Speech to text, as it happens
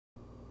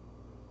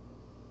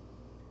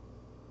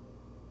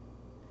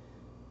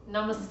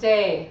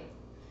Namaste.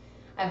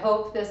 I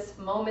hope this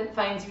moment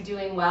finds you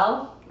doing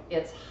well.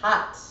 It's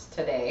hot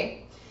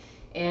today.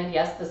 And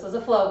yes, this is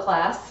a flow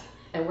class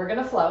and we're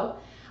gonna flow.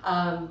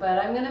 But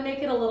I'm gonna make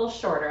it a little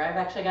shorter. I've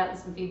actually gotten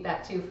some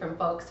feedback too from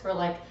folks who are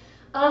like,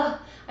 I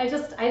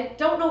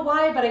don't know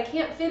why, but I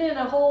can't fit in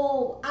a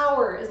whole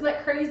hour. Isn't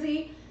that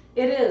crazy?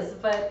 It is,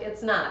 but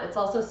it's not. It's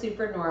also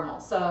super normal.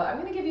 So I'm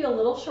gonna give you a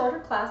little shorter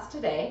class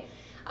today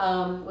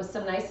with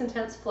some nice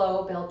intense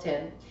flow built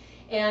in.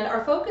 And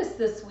our focus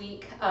this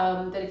week,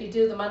 that if you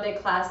do the Monday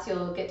class,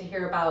 you'll get to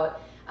hear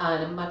about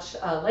a much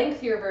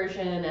lengthier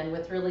version and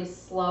with really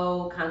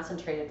slow,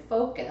 concentrated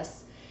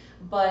focus,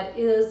 but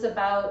is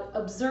about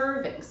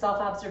observing,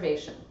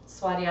 self-observation,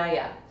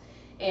 Swadyaya.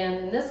 And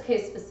in this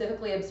case,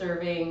 specifically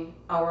observing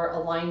our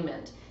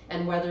alignment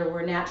and whether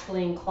we're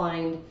naturally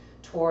inclined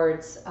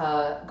towards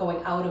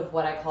going out of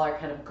what I call our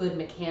kind of good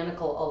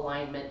mechanical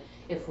alignment.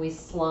 If we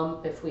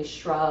slump, if we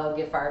shrug,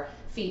 if our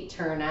feet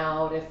turn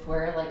out, if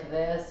we're like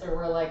this or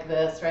we're like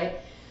this, right?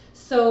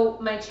 So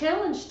my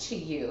challenge to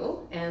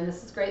you, and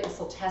this is great, this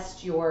will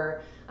test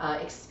your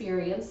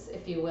experience,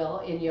 if you will,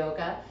 in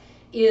yoga,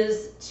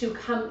 is to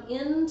come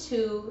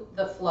into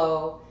the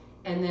flow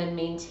and then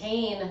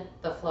maintain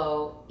the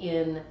flow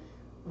in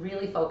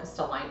really focused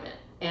alignment.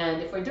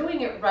 And if we're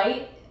doing it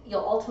right,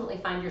 you'll ultimately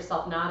find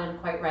yourself not in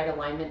quite right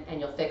alignment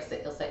and you'll fix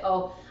it. You'll say,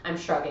 oh, I'm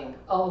shrugging.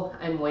 Oh,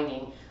 I'm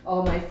winging.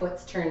 Oh, my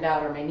foot's turned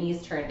out or my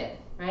knee's turned in,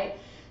 right?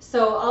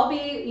 So I'll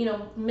be,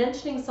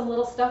 mentioning some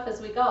little stuff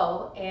as we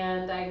go,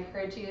 and I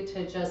encourage you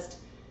to just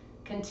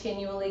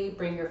continually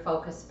bring your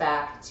focus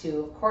back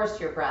to, of course,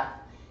 your breath,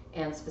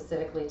 and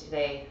specifically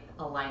today,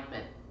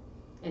 alignment.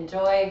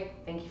 Enjoy.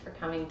 Thank you for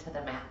coming to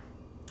the mat.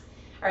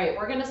 All right,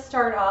 we're going to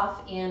start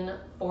off in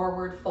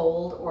forward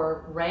fold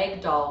or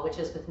ragdoll, which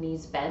is with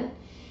knees bent.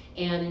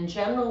 And in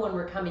general, when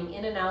we're coming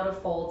in and out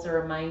of folds, a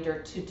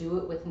reminder to do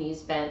it with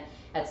knees bent.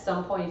 At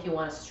some point, if you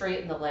want to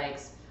straighten the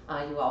legs,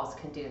 you always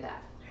can do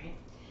that. All right.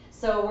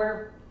 So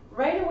we're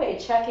right away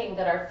checking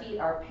that our feet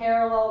are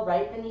parallel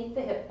right beneath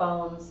the hip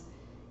bones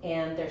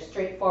and they're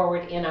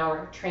straightforward in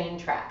our train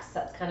tracks.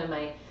 That's kind of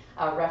my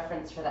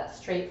reference for that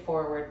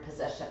straightforward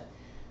position.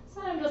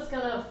 So I'm just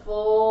going to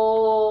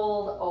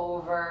fold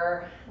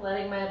over,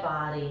 letting my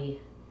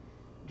body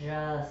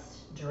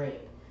just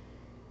drape.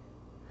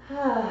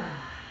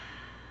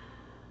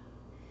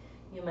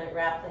 You might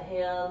wrap the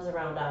hands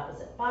around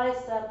opposite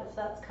bicep if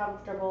that's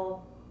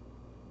comfortable.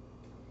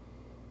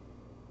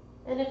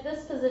 And if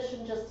this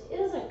position just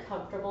isn't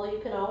comfortable, you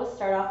can always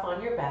start off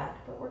on your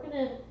back, but we're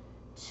going to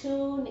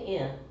tune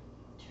in,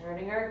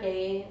 turning our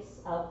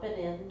gaze up and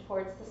in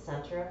towards the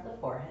center of the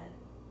forehead.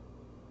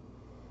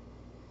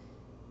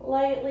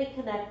 Lightly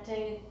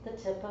connecting the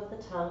tip of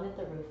the tongue at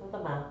the roof of the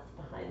mouth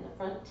behind the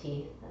front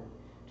teeth. And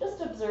just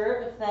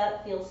observe if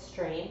that feels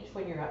strange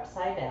when you're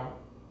upside down.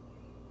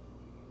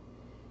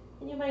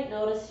 And you might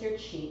notice your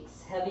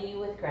cheeks heavy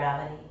with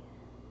gravity.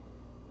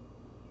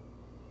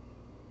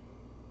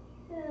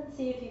 And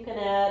see if you can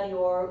add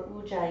your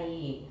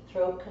ujjayi,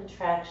 throat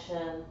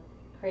contraction,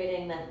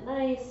 creating that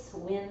nice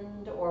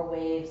wind or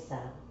wave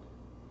sound.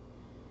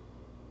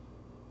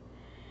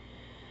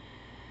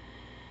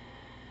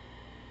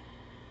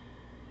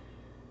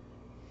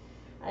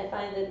 I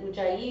find that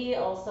ujjayi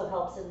also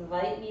helps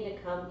invite me to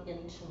come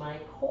into my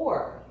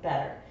core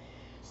better.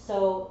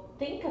 So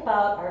think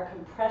about our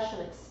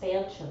compression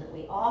expansion that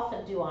we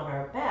often do on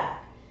our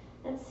back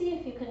and see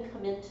if you can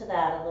come into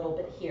that a little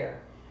bit here.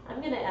 I'm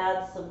going to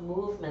add some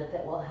movement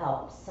that will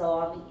help. So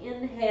on the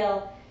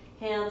inhale,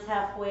 hands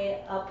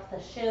halfway up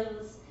the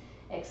shins,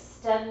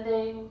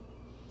 extending.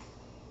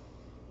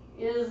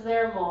 Is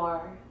there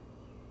more?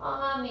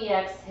 On the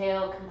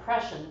exhale,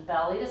 compression,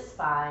 belly to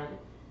spine.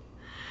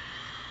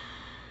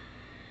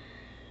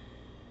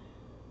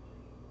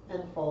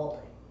 And folding.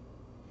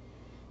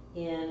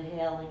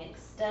 Inhaling,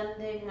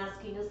 extending,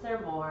 asking, is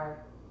there more?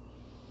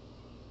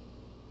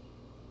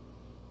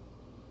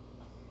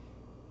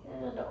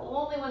 And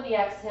only when the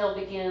exhale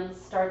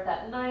begins, start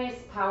that nice,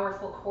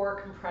 powerful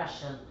core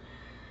compression.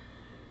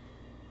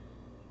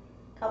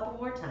 A couple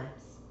more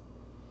times.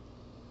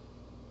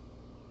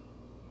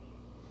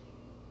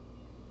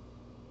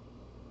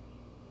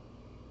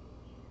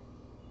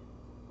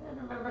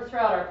 And remember,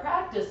 throughout our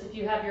practice, if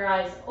you have your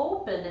eyes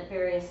open at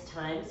various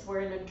times, we're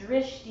in a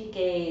drishti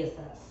gaze,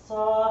 that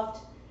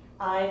soft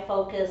eye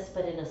focus,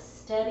 but in a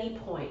steady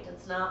point.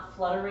 It's not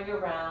fluttering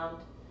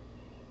around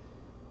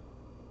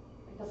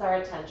because our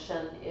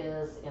attention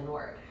is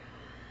inward.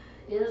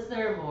 Is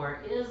there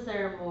more? Is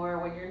there more?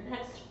 When your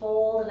next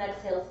fold and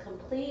exhale is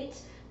complete,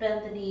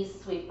 bend the knees,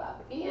 sweep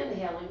up.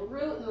 Inhaling,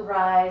 root and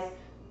rise.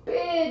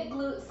 Big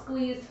glute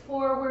squeeze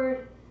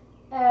forward.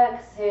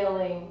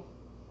 Exhaling,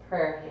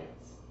 prayer hands.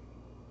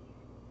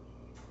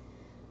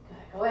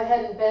 Go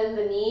ahead and bend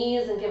the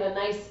knees and give a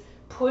nice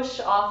push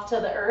off to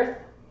the earth.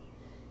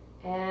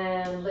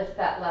 And lift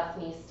that left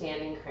knee,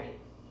 standing crane.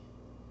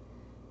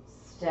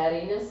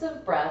 Steadiness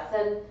of breath,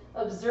 and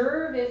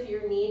observe if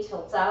your knee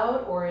tilts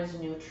out or is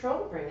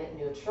neutral. Bring it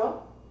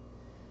neutral.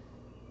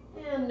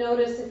 And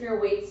notice if your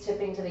weight's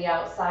tipping to the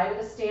outside of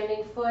a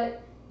standing foot,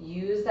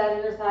 Use that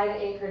inner thigh to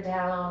anchor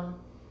down,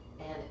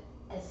 and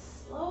as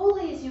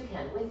slowly as you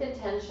can, with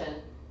intention,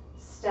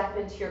 step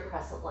into your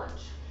crescent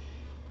lunge.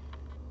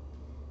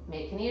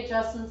 Make any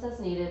adjustments as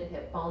needed,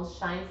 hip bones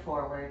shine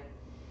forward.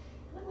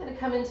 I'm going to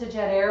come into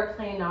jet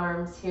airplane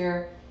arms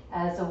here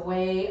as a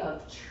way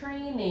of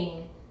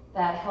training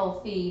that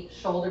healthy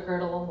shoulder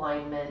girdle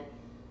alignment.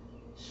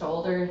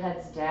 Shoulder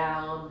heads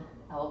down,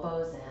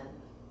 elbows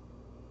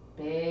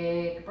in.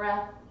 Big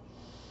breath.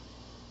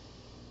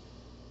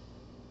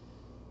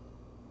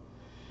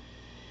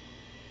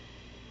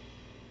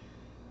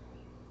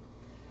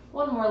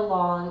 One more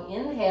long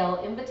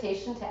inhale,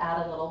 invitation to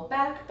add a little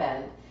back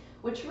bend,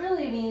 which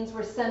really means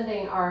we're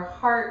sending our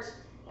heart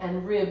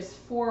and ribs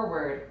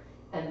forward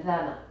and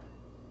then up.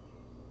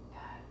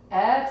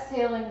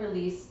 Exhaling,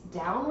 release,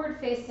 downward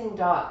facing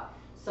dog.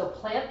 So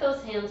plant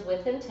those hands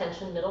with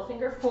intention, middle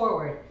finger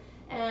forward,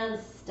 and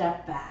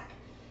step back.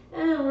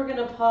 And we're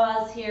gonna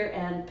pause here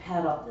and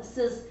pedal. This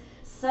is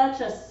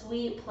such a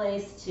sweet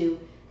place to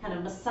kind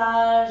of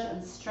massage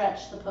and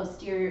stretch the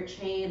posterior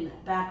chain,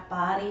 that back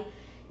body,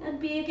 and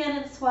be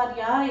again in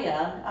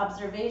Swadyaya,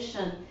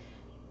 observation.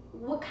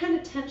 What kind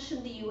of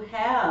tension do you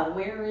have?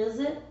 Where is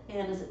it?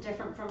 And is it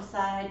different from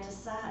side to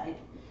side?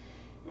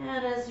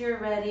 And as you're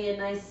ready, a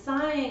nice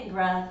sighing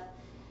breath,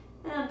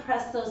 and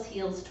press those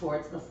heels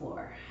towards the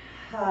floor.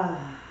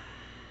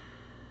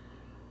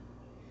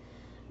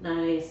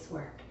 Nice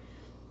work.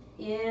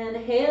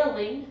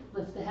 Inhaling,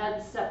 lift the head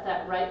and step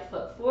that right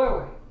foot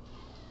forward.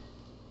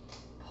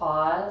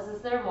 Pause,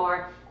 is there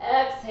more?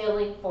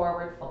 Exhaling,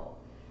 forward fold.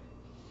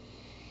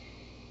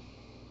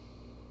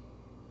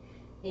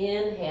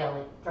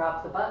 Inhaling,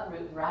 drop the butt,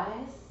 root and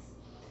rise.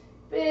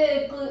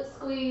 Big glute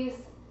squeeze.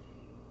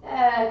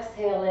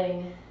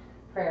 Exhaling,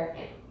 prayer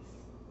hands.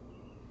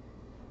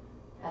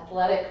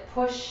 Athletic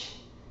push,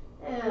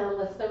 and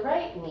lift the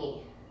right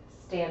knee,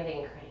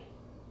 standing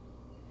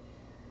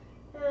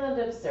crane.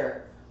 And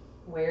observe,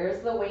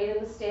 where's the weight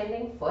in the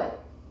standing foot?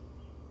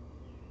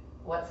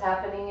 What's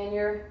happening in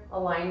your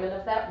alignment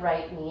of that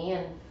right knee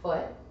and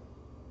foot?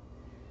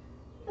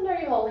 And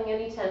are you holding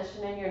any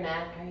tension in your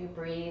neck? Are you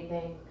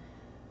breathing?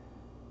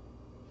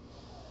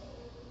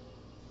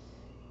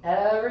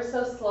 Ever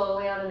so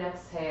slowly on an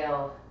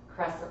exhale,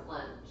 crescent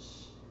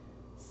lunge.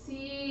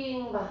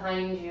 Seeing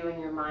behind you in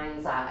your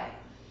mind's eye.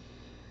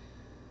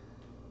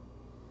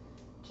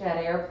 Jet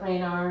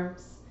airplane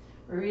arms,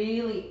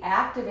 really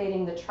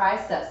activating the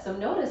triceps. So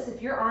notice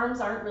if your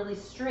arms aren't really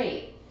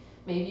straight,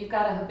 maybe you've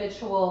got a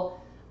habitual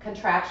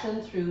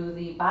contraction through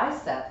the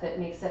bicep that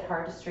makes it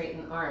hard to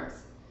straighten the arms.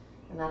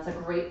 And that's a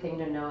great thing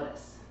to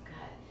notice.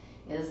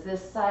 Good. Is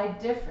this side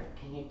different?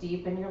 Can you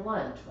deepen your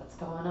lunge? What's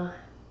going on?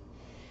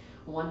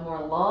 One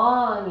more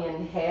long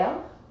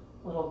inhale,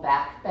 little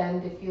back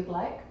bend if you'd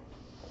like.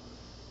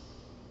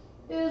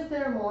 Is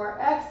there more?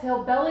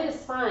 Exhale, belly to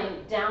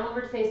spine,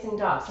 downward facing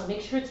dog. So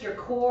make sure it's your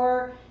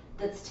core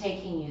that's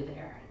taking you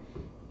there.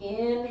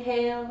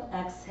 Inhale,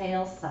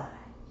 exhale, sigh.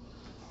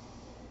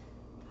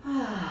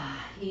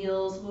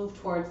 Heels move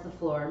towards the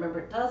floor. Remember,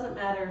 it doesn't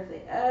matter if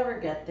they ever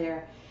get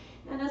there.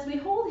 And as we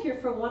hold here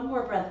for one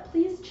more breath,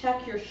 please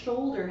check your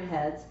shoulder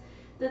heads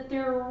that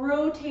they're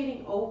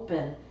rotating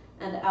open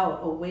and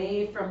out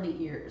away from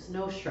the ears.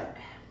 No shrug.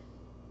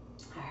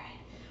 All right.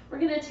 We're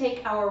going to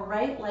take our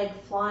right leg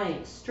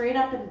flying straight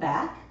up and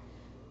back.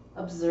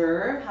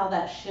 Observe how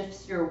that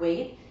shifts your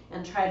weight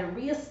and try to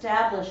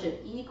reestablish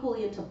it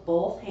equally into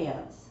both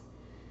hands.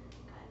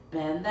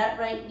 Bend that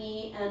right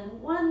knee and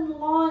one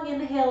long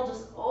inhale,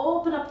 just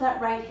open up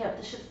that right hip.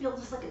 This should feel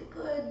just like a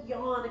good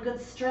yawn, a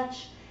good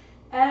stretch.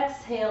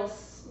 Exhale,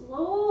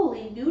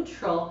 slowly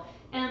neutral,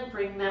 and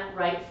bring that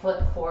right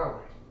foot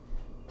forward.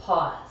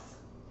 Pause.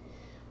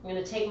 I'm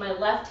going to take my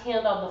left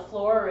hand on the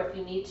floor, or if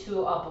you need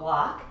to, a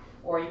block,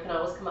 or you can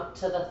always come up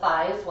to the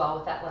thigh as well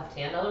with that left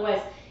hand.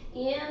 Otherwise,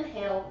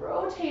 inhale,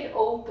 rotate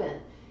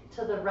open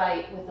to the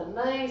right with a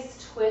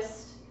nice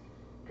twist.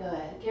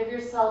 Good. Give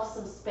yourself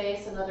some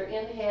space. Another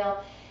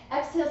inhale.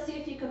 Exhale, see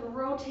if you can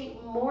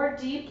rotate more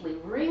deeply.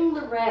 Ring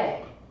the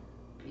rag.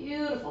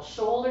 Beautiful.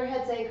 Shoulder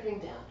heads anchoring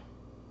down.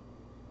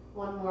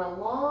 One more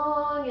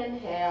long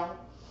inhale.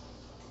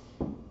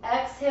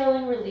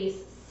 Exhaling, release.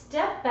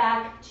 Step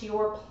back to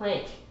your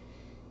plank.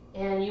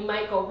 And you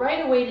might go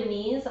right away to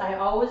knees. I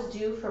always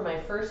do for my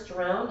first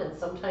round, and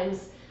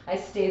sometimes I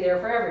stay there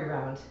for every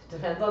round.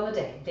 Depends on the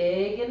day.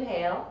 Big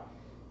inhale.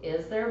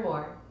 Is there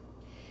more?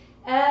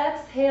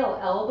 Exhale,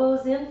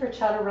 elbows in for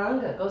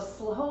chaturanga. Go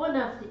slow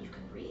enough that you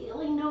can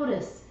really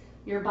notice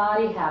your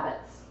body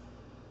habits.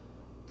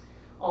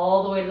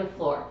 All the way to the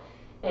floor.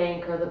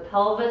 Anchor the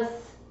pelvis.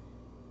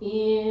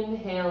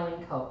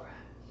 Inhaling cobra.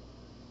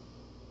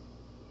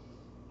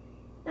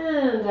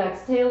 And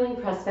exhaling,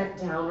 press back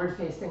downward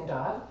facing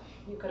dog.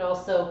 You could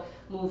also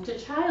move to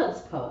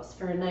child's pose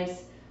for a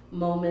nice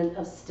moment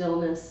of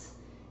stillness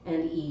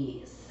and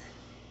ease.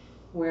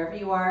 Wherever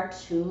you are,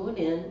 tune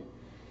in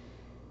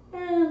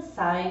and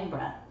sighing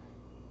breath.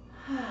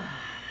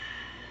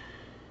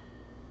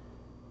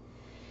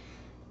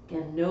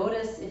 Again,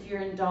 notice if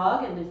you're in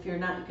dog, and if you're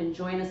not, you can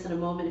join us in a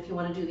moment if you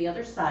want to do the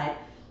other side.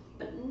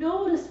 But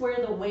notice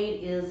where the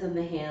weight is in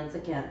the hands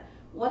again.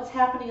 What's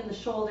happening in the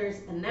shoulders,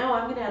 and now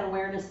I'm gonna add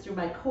awareness through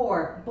my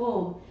core.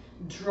 Boom,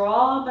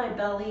 draw my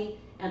belly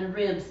and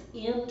ribs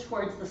in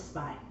towards the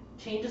spine.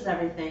 Changes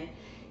everything.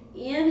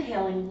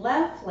 Inhaling,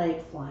 left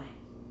leg flying.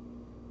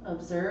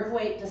 Observe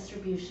weight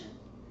distribution.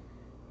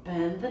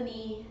 Bend the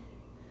knee.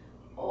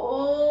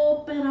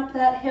 Open up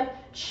that hip.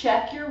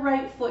 Check your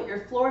right foot,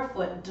 your floor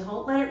foot.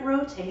 Don't let it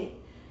rotate.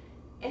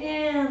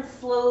 And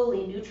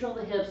slowly neutral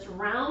the hips,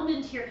 round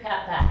into your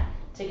cat back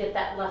to get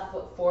that left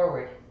foot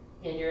forward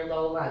in your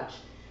low lunge.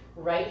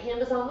 Right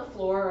hand is on the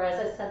floor, or as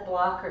I said,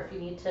 block, or if you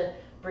need to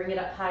bring it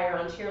up higher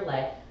onto your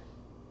leg.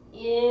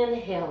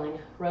 Inhaling,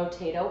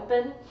 rotate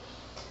open.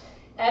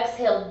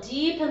 Exhale,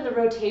 deepen the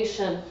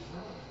rotation,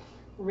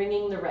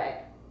 ringing the reg.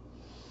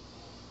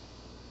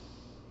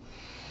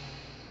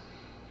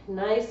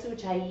 Nice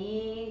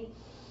Ujjayi.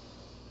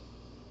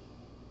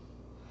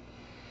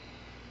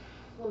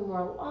 One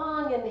more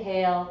long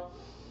inhale.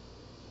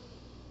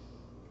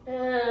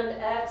 And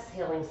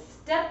exhaling,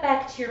 step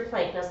back to your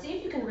plank. Now see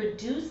if you can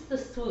reduce the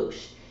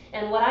swoosh.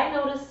 And what I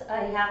notice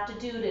I have to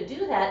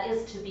do that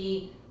is to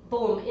be,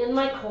 boom, in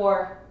my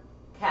core,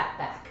 cat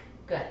back.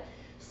 Good.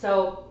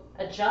 So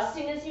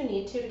adjusting as you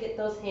need to get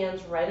those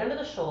hands right under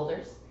the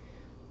shoulders.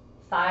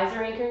 Thighs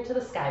are anchoring to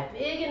the sky.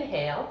 Big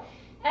inhale.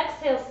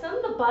 Exhale,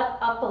 send the butt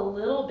up a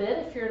little bit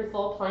if you're in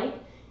full plank,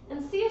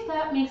 and see if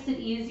that makes it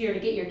easier to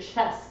get your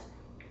chest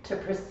to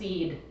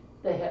precede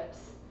the hips.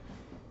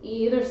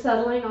 Either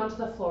settling onto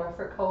the floor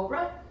for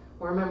cobra,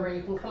 or remember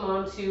you can come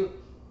onto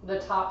the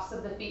tops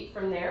of the feet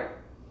from there.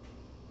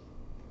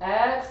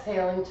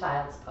 Exhaling,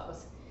 child's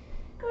pose.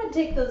 Go ahead and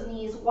take those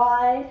knees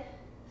wide,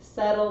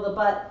 settle the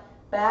butt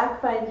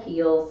back by the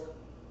heels.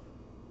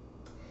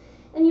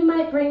 And you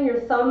might bring your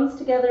thumbs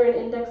together and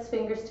index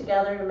fingers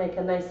together to make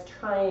a nice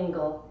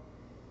triangle.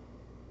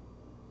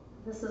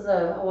 This is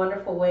a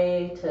wonderful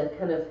way to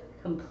kind of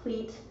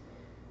complete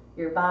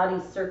your body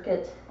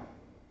circuit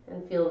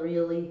and feel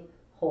really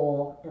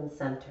whole and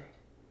centered.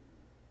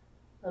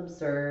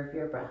 Observe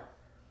your breath.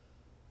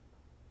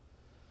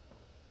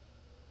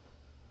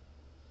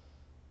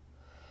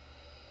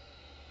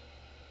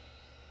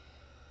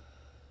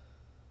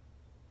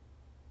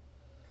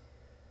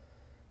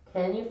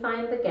 Can you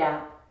find the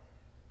gap,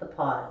 the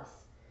pause?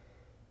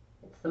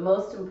 It's the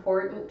most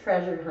important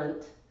treasure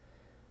hunt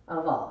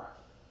of all.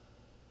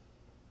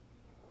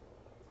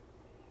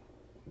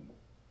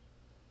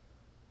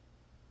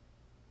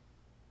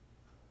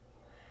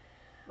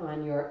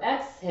 On your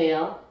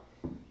exhale,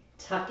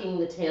 tucking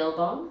the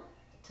tailbone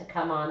to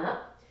come on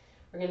up.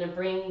 We're going to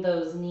bring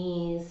those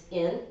knees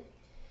in,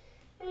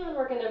 and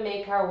we're going to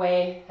make our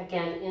way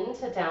again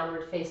into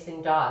downward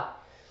facing dog.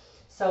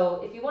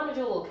 So if you want to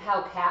do a little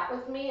cow-cat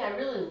with me, I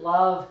really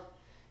love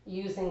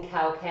using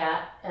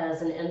cow-cat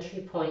as an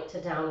entry point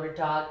to downward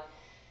dog.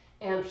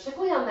 And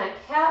particularly on that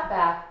cat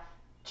back,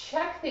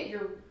 check that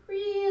you're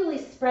really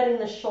spreading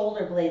the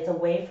shoulder blades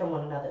away from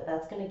one another.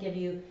 That's going to give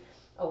you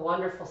a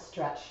wonderful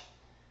stretch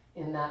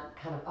in that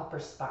kind of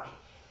upper spine.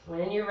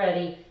 When you're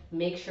ready,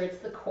 make sure it's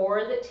the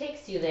core that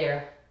takes you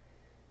there.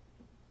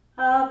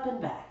 Up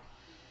and back.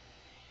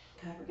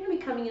 Good. We're going to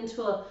be coming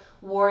into a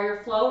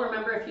warrior flow.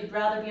 Remember, if you'd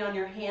rather be on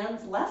your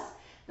hands less,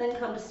 then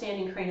come to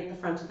standing crane at the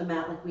front of the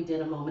mat like we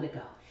did a moment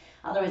ago.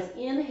 Otherwise,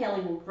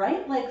 inhaling,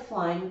 right leg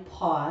flying,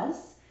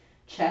 pause.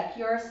 Check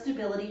your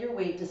stability, your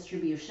weight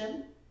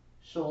distribution,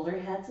 shoulder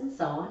heads, and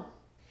so on.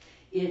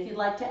 If you'd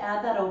like to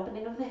add that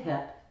opening of the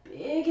hip,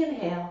 big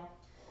inhale.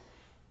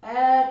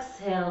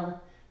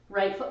 Exhale,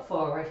 right foot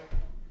forward.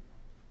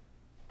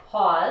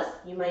 Pause.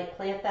 You might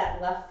plant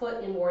that left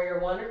foot in warrior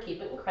one or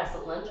keep it in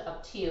crescent lunge,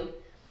 up to you.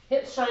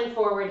 Hips shine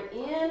forward,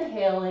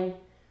 inhaling,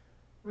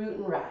 root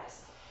and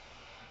rise.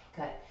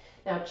 Good.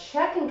 Now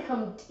check and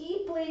come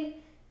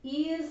deeply,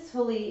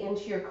 easefully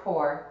into your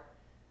core.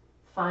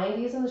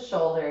 Find ease in the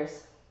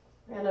shoulders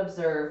and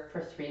observe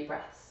for 3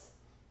 breaths.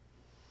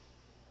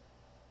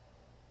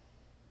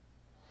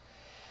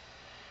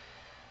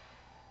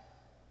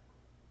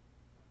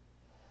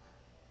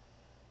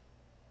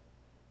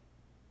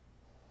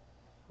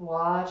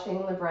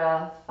 Watching the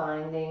breath,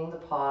 finding the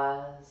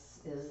pause.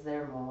 Is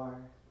there more?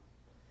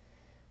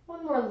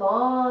 One more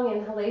long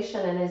inhalation,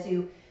 and as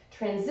you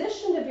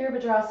transition to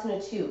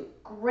Virabhadrasana 2,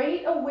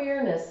 great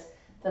awareness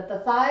that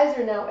the thighs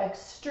are now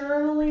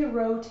externally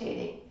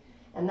rotating,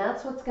 and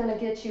that's what's going to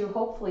get you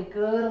hopefully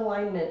good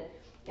alignment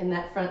in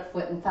that front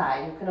foot and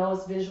thigh. You can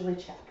always visually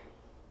check.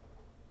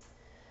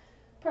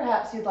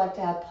 Perhaps you'd like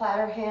to add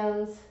platter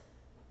hands.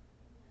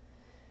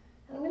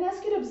 I'm going to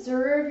ask you to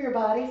observe your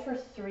body for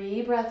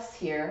 3 breaths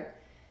here.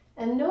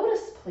 And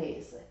notice,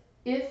 please,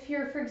 if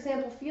you're, for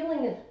example,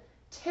 feeling a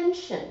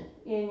tension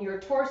in your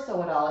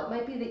torso at all, it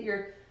might be that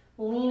you're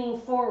leaning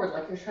forward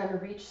like you're trying to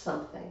reach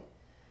something.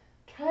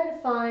 Try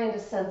to find a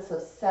sense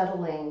of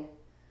settling,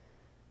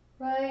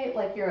 right?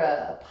 Like you're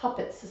a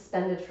puppet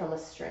suspended from a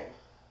string.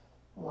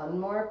 One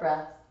more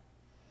breath.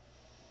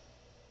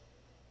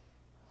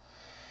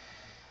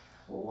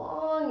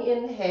 Long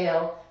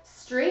inhale,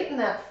 straighten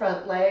that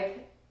front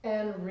leg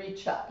and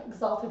reach up,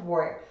 exalted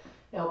warrior.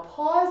 Now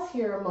pause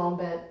here a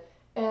moment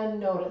and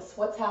notice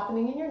what's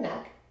happening in your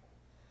neck.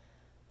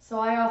 So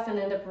I often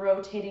end up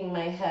rotating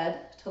my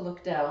head to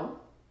look down.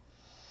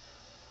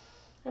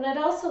 And I'd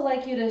also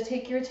like you to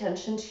take your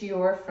attention to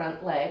your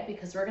front leg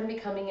because we're going to be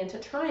coming into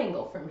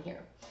triangle from here.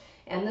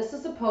 And this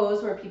is a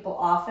pose where people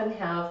often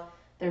have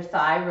their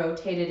thigh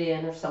rotated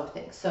in or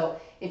something. So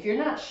if you're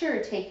not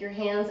sure, take your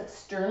hands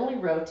externally,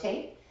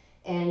 rotate,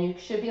 and you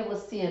should be able to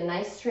see a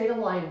nice straight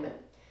alignment.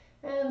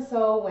 And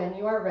so when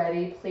you are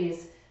ready,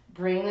 please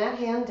bring that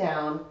hand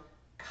down,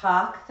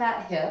 cock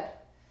that hip,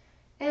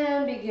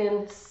 and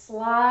begin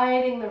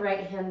sliding the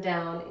right hand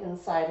down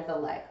inside of the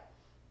leg.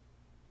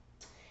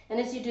 And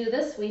as you do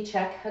this, we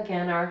check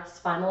again our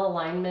spinal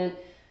alignment.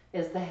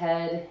 Is the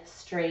head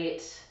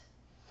straight?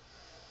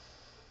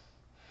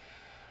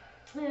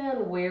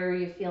 And where are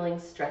you feeling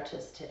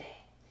stretches today?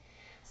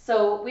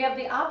 So we have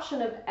the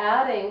option of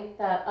adding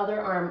that other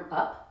arm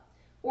up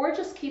or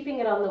just keeping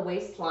it on the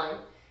waistline.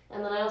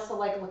 And then I also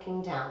like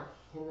looking down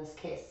in this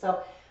case.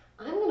 So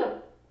I'm going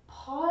to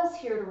pause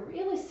here to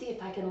really see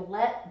if I can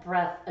let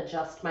breath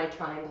adjust my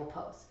triangle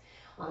pose.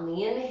 On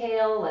the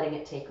inhale, letting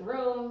it take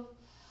room.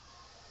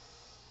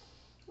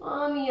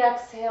 On the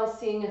exhale,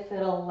 seeing if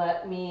it'll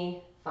let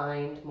me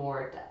find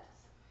more depth.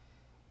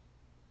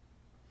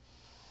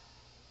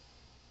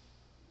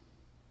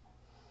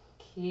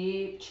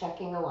 Keep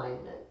checking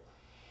alignment.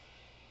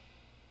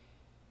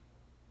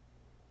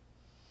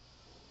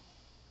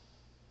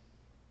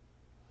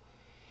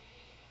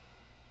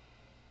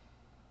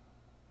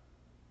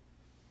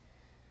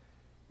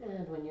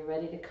 And when you're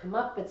ready to come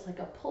up, it's like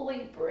a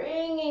pulley,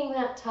 bringing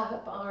that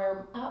top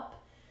arm up.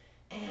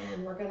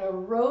 And we're going to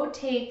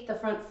rotate the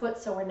front foot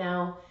so we're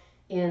now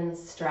in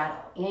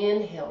straddle.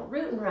 Inhale,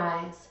 root and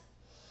rise.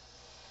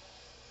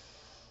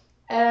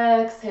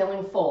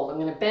 Exhaling, fold. I'm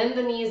going to bend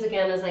the knees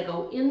again as I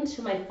go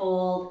into my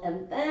fold.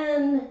 And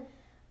then,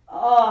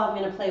 I'm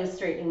going to play with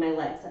straightening my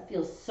legs. That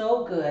feels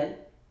so good.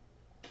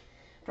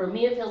 For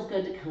me, it feels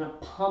good to kind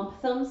of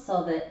pump them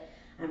so that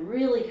I'm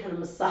really kind of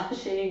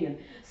massaging and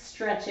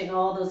stretching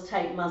all those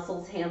tight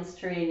muscles,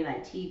 hamstring and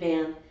IT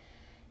band.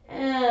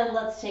 And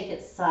let's take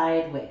it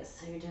sideways.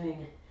 So you're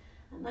doing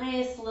a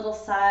nice little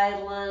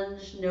side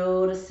lunge,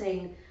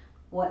 noticing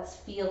what's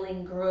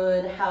feeling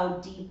good, how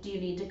deep do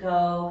you need to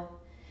go.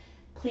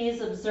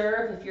 Please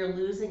observe if you're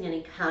losing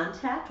any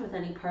contact with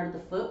any part of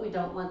the foot. We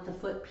don't want the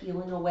foot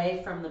peeling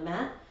away from the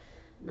mat.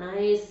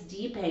 Nice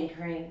deep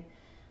anchoring,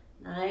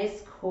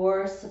 nice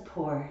core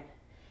support.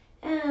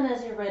 And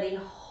as you're ready,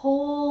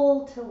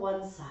 hold to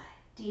one side,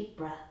 deep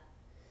breath.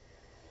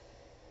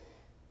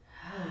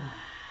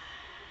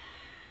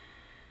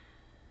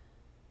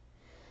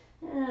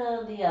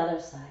 And the other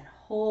side,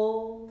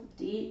 hold,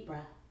 deep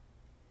breath.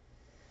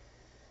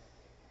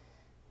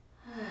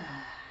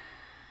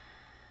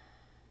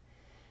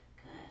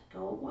 Good,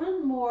 go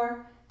one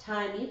more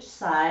time each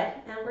side,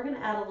 and we're gonna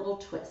add a little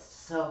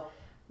twist. So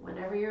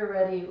whenever you're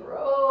ready,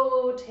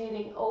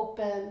 rotating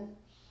open.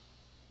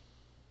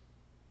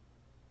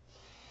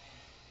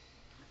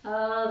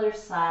 Other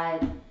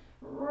side,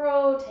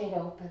 rotate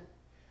open,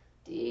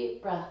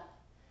 deep breath.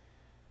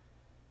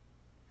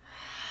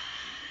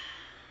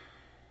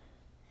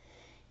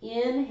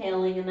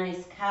 Inhaling a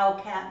nice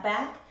cow-cat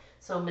back,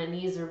 so my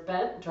knees are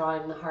bent,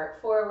 drawing the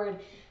heart forward.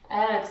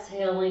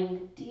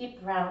 Exhaling, deep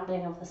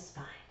rounding of the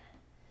spine.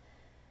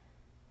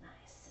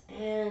 Nice.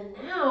 And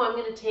now I'm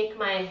going to take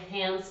my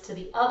hands to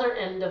the other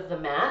end of the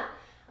mat.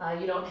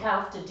 You don't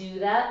have to do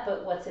that,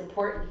 but what's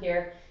important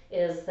here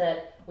is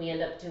that we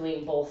end up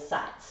doing both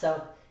sides.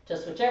 So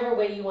just whichever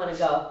way you want to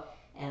go,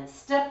 and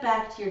step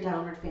back to your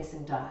downward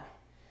facing dog.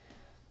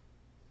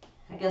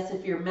 I guess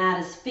if your mat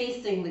is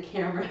facing the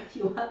camera,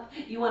 you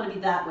want to be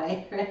that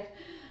way, right?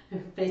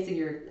 Facing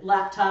your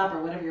laptop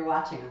or whatever you're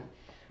watching on.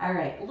 All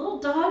right, a little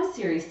dog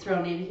series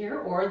thrown in here,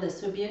 or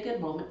this would be a good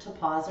moment to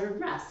pause or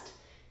rest.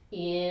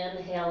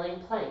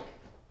 Inhaling plank.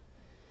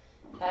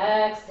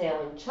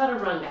 Exhaling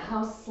chaturanga.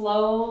 How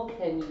slow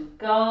can you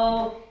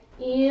go?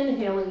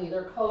 Inhaling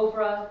either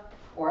cobra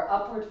or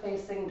upward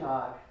facing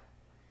dog.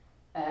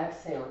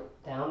 Exhaling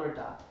downward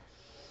dog.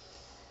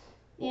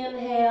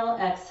 Inhale,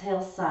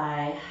 exhale,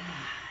 sigh.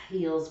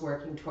 Heels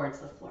working towards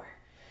the floor.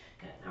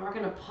 Good. Now we're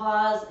going to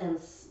pause and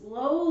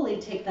slowly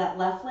take that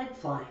left leg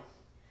flying.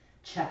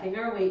 Checking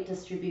our weight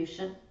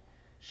distribution,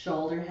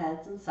 shoulder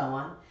heads, and so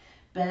on.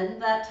 Bend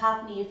that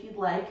top knee if you'd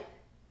like.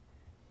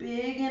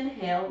 Big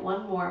inhale,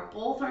 one more.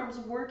 Both arms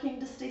working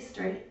to stay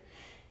straight.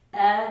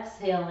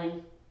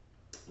 Exhaling.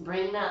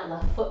 Bring that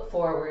left foot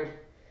forward.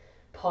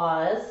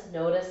 Pause.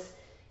 Notice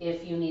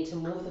if you need to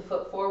move the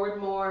foot forward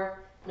more.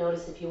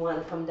 Notice if you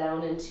want to come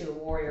down into a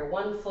warrior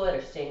one foot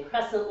or stay in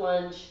crescent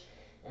lunge.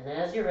 And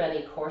as you're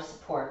ready, core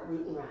support,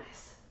 root and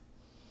rise.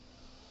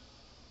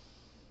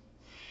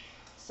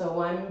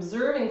 So I'm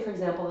observing, for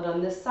example, that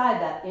on this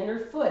side, that inner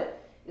foot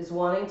is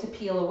wanting to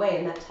peel away,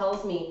 and that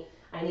tells me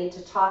I need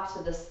to talk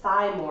to this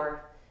thigh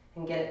more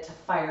and get it to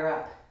fire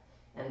up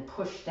and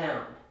push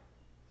down.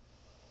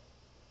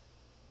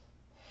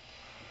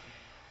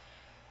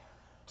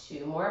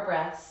 2 more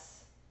breaths.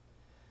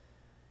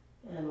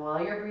 And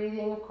while you're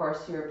breathing, of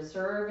course, you're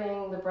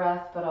observing the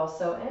breath, but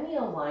also any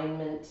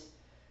alignment,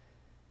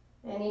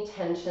 any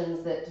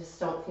tensions that just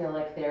don't feel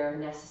like they're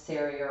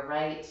necessary or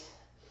right.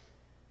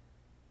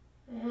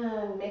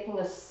 And making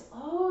a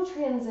slow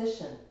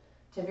transition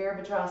to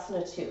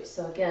Virabhadrasana 2.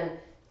 So again,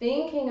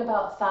 thinking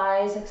about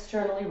thighs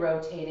externally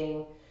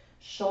rotating,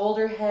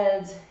 shoulder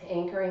heads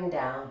anchoring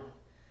down,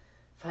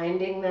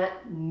 finding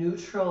that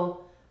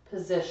neutral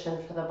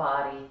position for the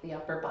body, the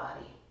upper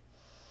body.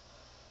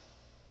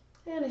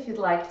 And if you'd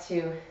like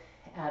to,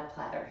 add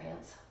platter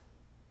hands.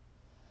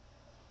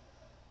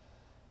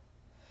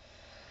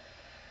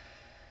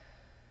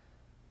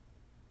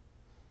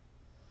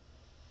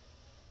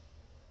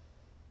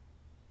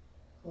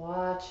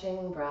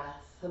 Watching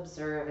breath,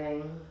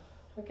 observing.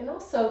 We can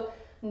also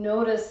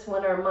notice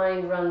when our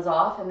mind runs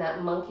off in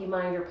that monkey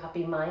mind or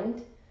puppy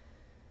mind.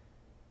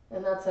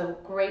 And that's a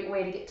great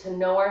way to get to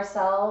know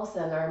ourselves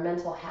and our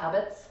mental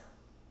habits.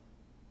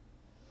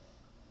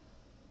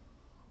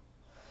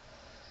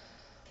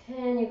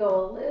 Can you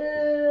go a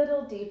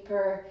little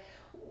deeper?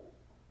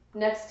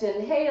 Next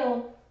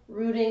inhale,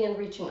 rooting and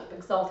reaching up,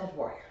 exalted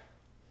warrior.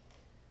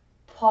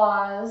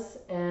 Pause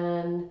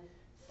and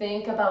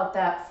think about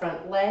that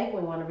front leg. We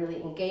want to really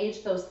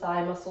engage those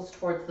thigh muscles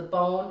towards the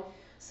bone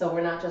so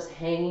we're not just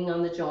hanging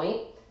on the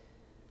joint.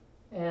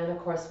 And of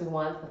course we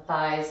want the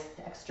thighs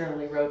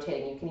externally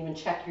rotating. You can even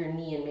check your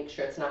knee and make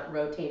sure it's not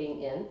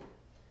rotating in.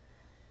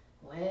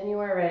 When you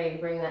are ready,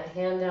 bring that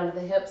hand down to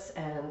the hips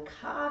and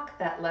cock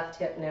that left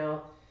hip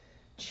now.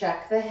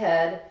 Check the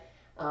head.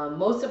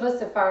 Most of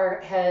us,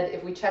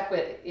 if we check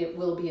it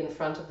will be in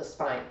front of the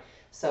spine.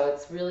 So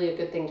it's really a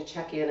good thing to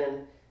check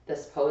in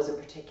this pose in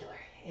particular.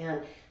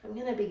 And I'm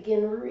going to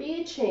begin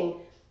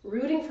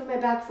rooting from my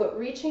back foot,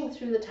 reaching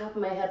through the top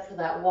of my head for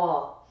that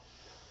wall.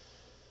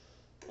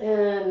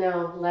 And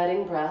now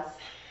letting breath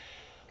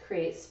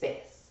create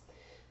space.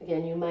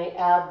 Again, you might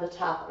add the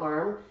top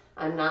arm.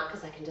 I'm not,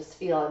 because I can just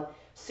feel I'm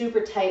super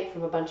tight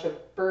from a bunch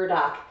of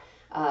burdock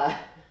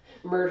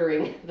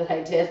murdering that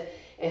I did.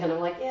 And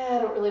I'm like, yeah,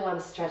 I don't really want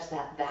to stretch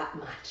that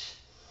much.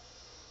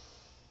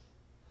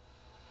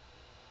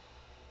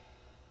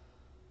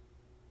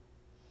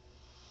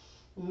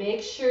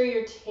 Make sure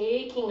you're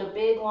taking a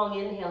big long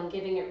inhale and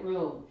giving it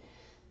room.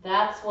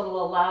 That's what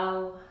will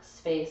allow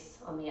space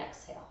on the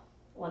exhale.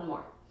 One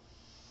more.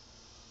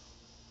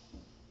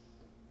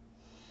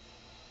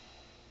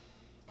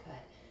 Good.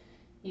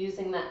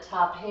 Using that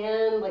top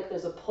hand like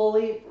there's a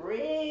pulley,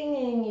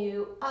 bringing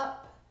you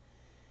up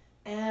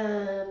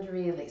and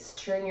release.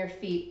 Turn your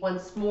feet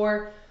once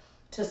more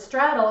to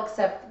straddle,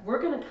 except we're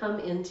going to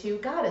come into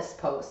goddess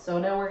pose. So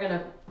now we're going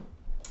to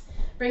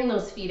bring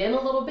those feet in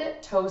a little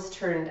bit, toes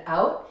turned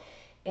out,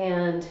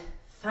 and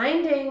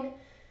finding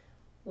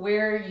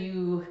where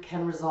you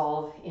can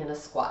resolve in a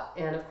squat.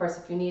 And of course,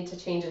 if you need to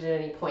change it at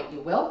any point,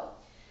 you will.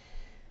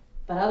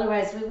 But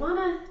otherwise, we want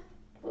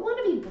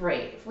to be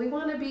brave. We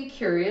want to be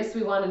curious.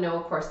 We want to know,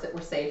 of course, that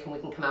we're safe and we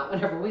can come out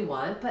whenever we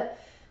want, but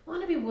we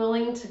want to be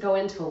willing to go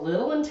into a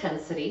little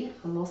intensity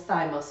on those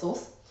thigh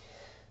muscles.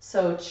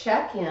 So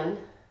check in,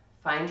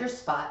 find your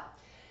spot,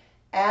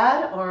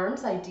 add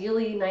arms,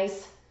 ideally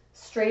nice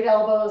straight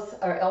elbows,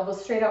 or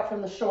elbows straight out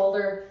from the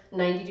shoulder,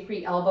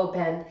 90-degree elbow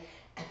bend,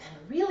 and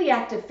then really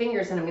active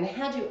fingers. And I'm going to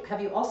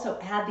have you also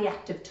add the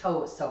active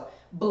toes. So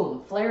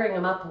boom, flaring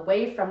them up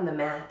away from the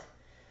mat.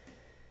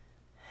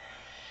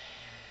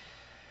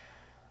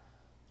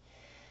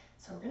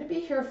 So we're going to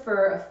be here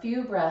for a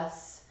few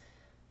breaths,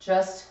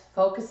 just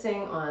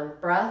focusing on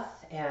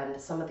breath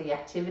and some of the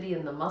activity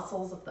in the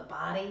muscles of the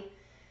body.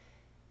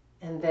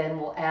 And then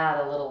we'll add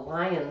a little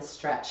lion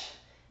stretch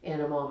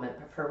in a moment.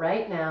 But for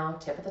right now,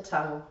 tip of the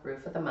tongue,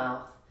 roof of the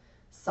mouth,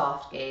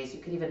 soft gaze.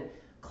 You could even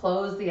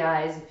close the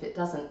eyes if it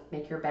doesn't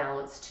make your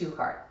balance too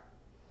hard.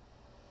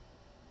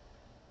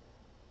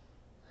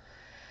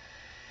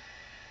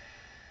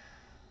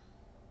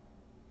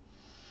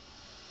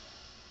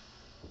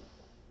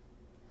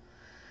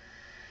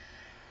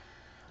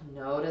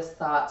 Notice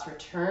thoughts,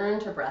 return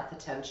to breath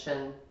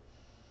attention.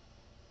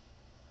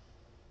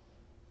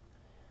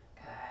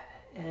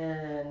 Good.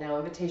 And now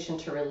invitation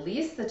to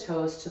release the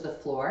toes to the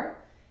floor,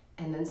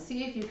 and then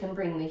see if you can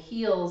bring the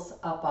heels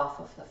up off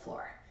of the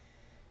floor.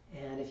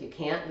 And if you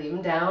can't, leave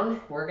them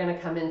down. We're going to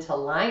come into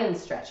lion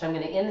stretch. I'm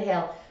going to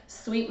inhale,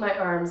 sweep my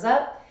arms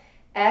up,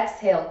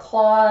 exhale,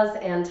 claws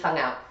and tongue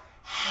out.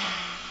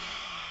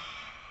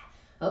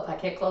 Oh, I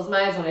can't close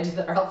my eyes when I do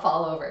that or I'll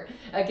fall over.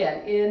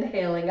 Again,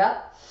 inhaling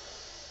up.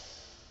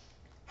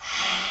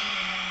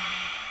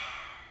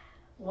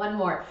 One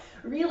more.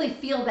 Really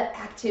feel the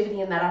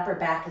activity in that upper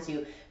back as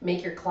you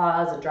make your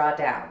claws and draw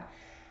down.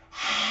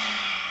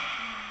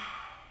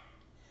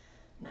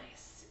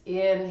 Nice.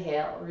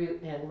 Inhale,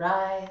 root and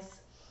rise.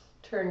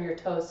 Turn your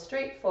toes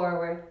straight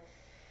forward.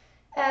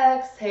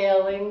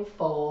 Exhaling,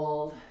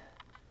 fold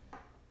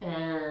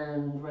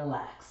and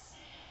relax.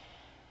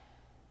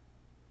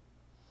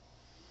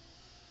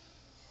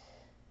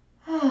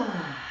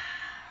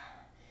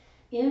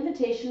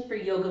 Invitation for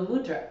yoga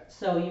mudra.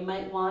 So you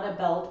might want a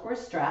belt or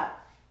strap.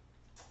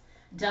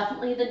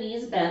 Definitely the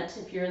knees bent.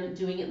 If you're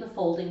doing it in the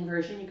folding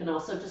version, you can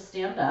also just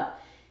stand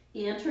up.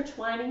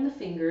 Intertwining the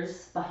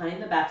fingers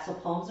behind the back so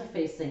palms are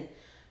facing.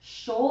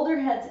 Shoulder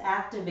heads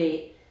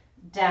activate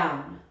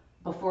down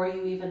before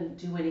you even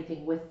do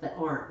anything with the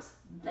arms.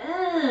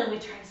 Then we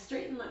try to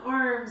straighten the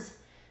arms.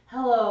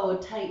 Hello,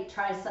 tight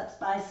triceps,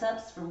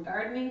 biceps from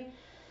gardening.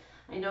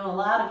 I know a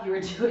lot of you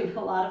are doing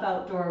a lot of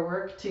outdoor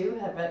work too.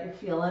 I bet you're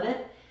feeling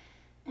it.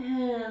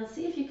 And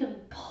see if you can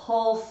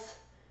pulse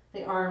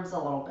the arms a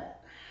little bit.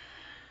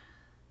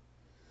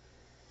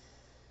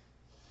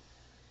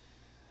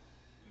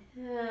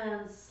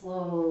 And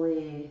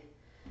slowly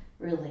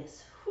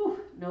release. Whew.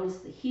 Notice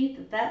the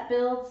heat that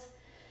builds.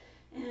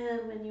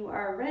 And when you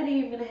are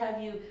ready, I'm going to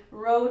have you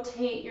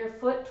rotate your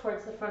foot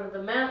towards the front of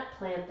the mat,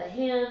 plant the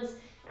hands,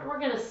 and we're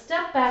going to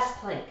step back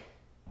plank.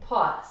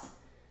 Pause.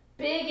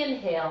 Big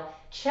inhale.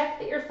 Check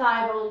that your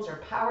thigh bones are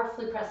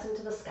powerfully pressing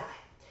to the sky.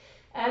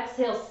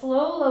 Exhale,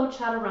 slow, low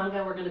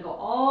chaturanga. We're going to go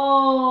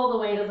all the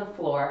way to the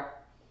floor.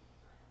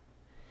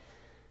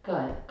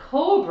 Good.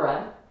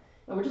 Cobra.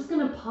 And we're just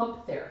going to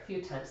pump there a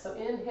few times. So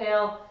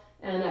inhale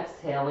and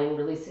exhaling,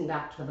 releasing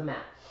back to the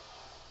mat.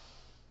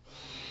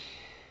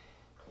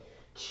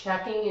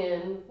 Checking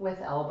in with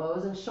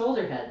elbows and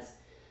shoulder heads.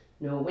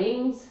 No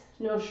wings,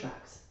 no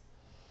shrugs.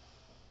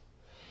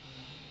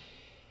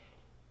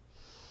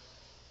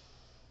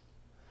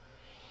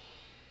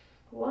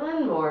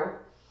 One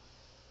more.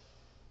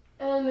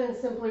 And then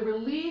simply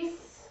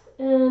release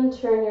and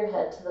turn your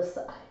head to the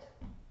side.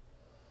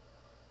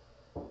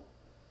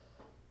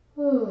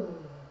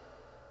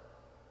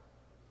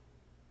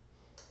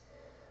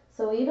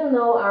 So even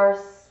though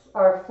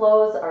our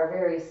flows are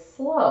very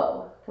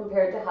slow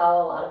compared to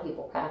how a lot of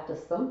people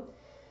practice them,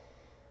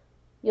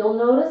 you'll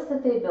notice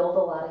that they build a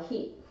lot of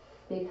heat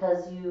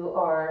because you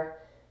are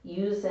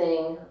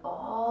using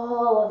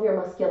all of your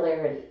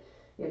muscularity.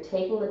 You're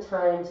taking the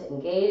time to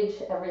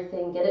engage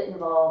everything, get it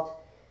involved,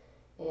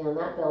 and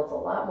that builds a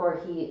lot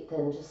more heat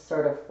than just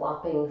sort of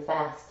flopping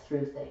fast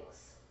through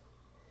things.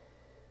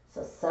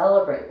 So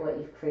celebrate what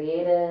you've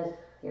created,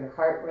 your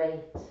heart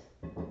rate,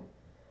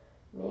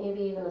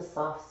 maybe even a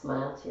soft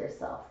smile to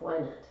yourself. Why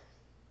not?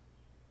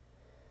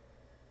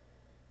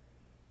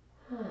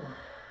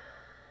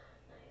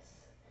 Nice.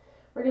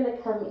 We're going to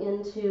come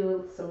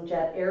into some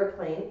jet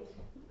airplane.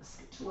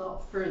 Scooch a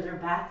little further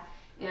back.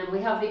 And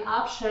we have the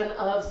option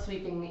of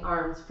sweeping the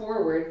arms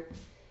forward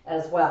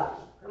as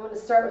well. I'm going to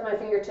start with my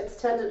fingertips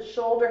tended,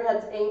 shoulder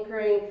heads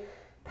anchoring,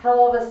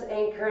 pelvis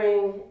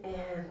anchoring,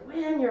 and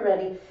when you're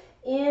ready,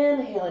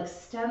 inhale,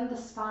 extend the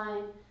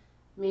spine.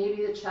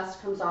 Maybe the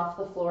chest comes off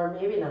the floor,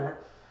 maybe not.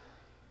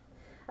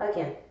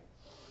 Again.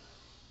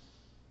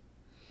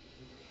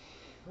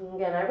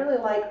 Again, I really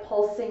like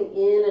pulsing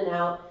in and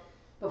out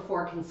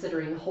before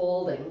considering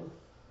holding.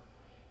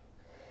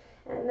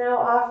 And now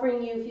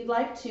offering you, if you'd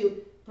like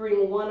to,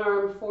 bring one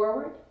arm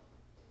forward.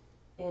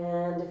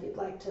 And if you'd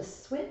like to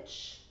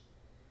switch.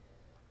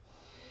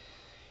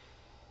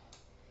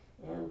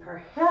 And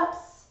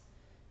perhaps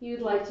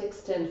you'd like to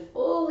extend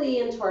fully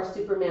into our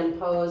Superman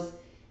pose.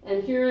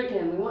 And here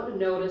again, we want to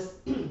notice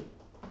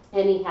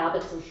any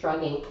habits of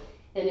shrugging.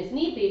 And if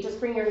need be, just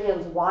bring your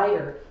hands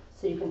wider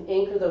so you can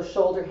anchor those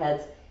shoulder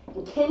heads.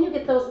 And can you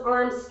get those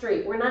arms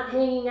straight? We're not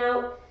hanging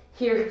out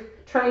here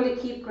trying to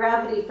keep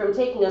gravity from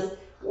taking us.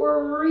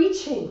 We're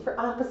reaching for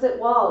opposite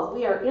walls.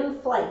 We are in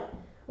flight.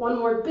 One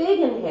more big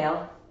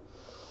inhale.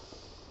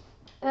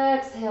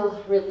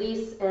 Exhale,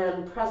 release,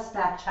 and press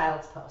back,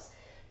 child's pose.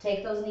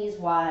 Take those knees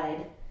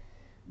wide,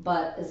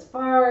 but as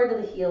far to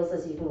the heels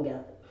as you can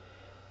get.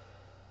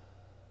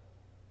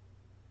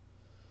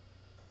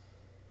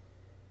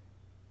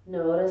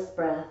 Notice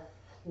breath,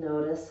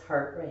 notice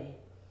heart rate.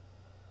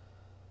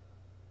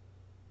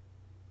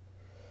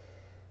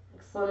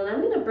 Excellent, and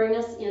I'm going to bring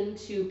us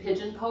into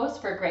pigeon pose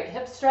for a great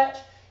hip stretch.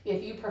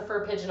 If you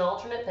prefer pigeon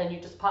alternate, then you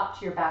just pop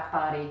to your back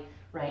body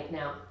right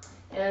now.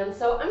 And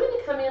so I'm going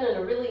to come in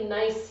a really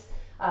nice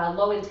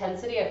low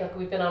intensity. I feel like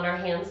we've been on our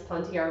hands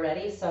plenty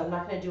already, so I'm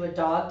not going to do a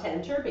dog to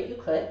enter, but you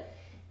could.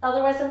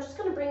 Otherwise, I'm just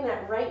going to bring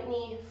that right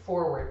knee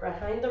forward,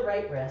 behind the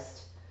right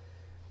wrist,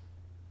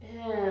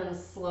 and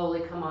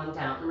slowly come on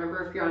down.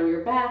 Remember, if you're on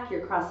your back,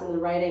 you're crossing the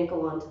right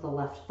ankle onto the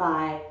left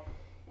thigh,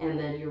 and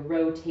then you're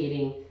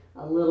rotating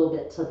a little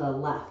bit to the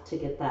left to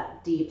get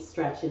that deep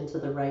stretch into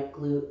the right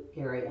glute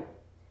area.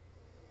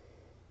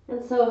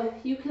 And so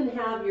you can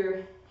have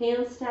your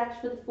hands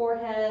stacked for the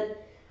forehead,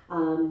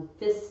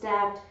 fists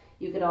stacked.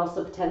 You could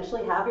also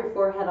potentially have your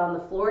forehead on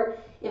the floor.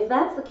 If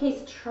that's the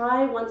case,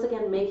 try once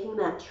again making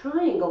that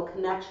triangle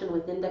connection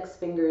with index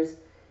fingers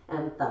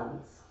and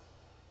thumbs.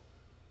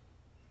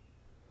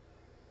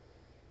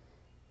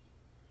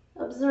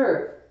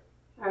 Observe,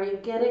 are you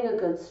getting a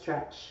good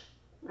stretch?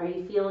 Are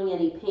you feeling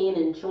any pain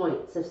in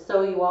joints? If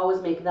so, you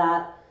always make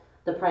that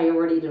the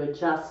priority to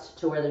adjust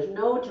to where there's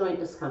no joint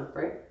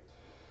discomfort.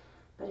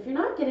 But if you're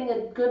not getting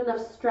a good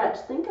enough stretch,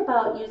 think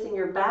about using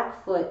your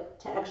back foot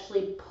to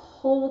actually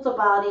pull the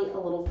body a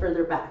little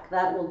further back.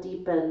 That will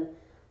deepen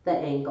the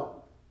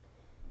angle.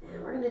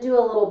 And we're going to do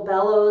a little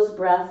bellows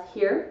breath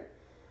here.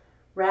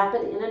 Wrap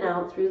it in and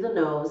out through the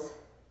nose.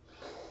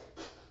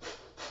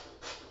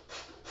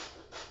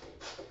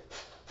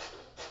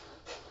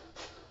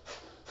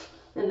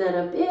 And then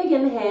a big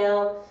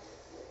inhale,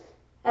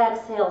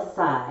 exhale,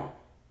 sigh.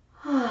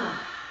 Nice.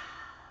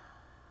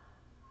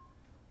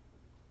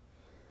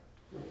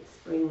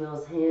 Bring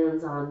those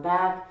hands on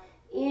back.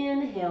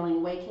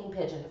 Inhaling, waking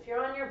pigeon. If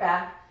you're on your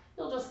back,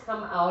 you'll just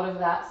come out of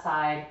that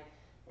side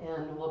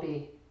and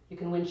you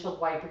can windshield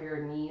wiper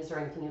your knees or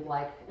anything you'd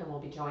like, and we'll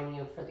be joining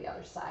you for the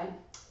other side.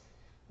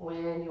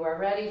 When you are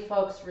ready,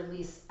 folks,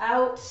 release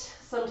out.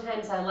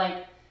 Sometimes I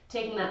like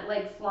taking that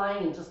leg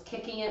flying and just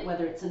kicking it,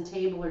 whether it's in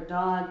table or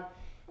dog.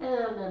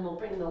 And then we'll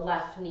bring the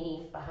left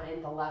knee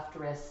behind the left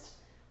wrist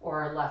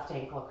or left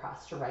ankle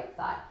across to right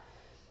thigh.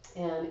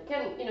 And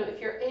again, if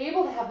you're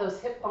able to have those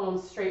hip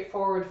bones straight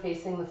forward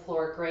facing the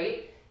floor,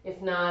 great.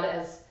 If not,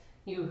 as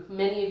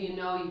many of you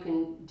know, you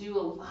can do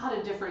a lot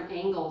of different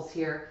angles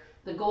here.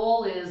 The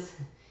goal is,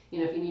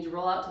 if you need to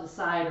roll out to the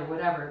side or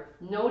whatever,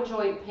 no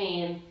joint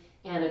pain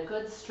and a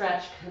good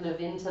stretch kind of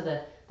into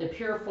the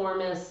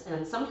piriformis,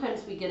 and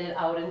sometimes we get it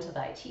out into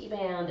the IT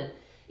band and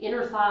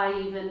inner thigh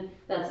even.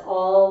 That's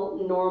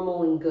all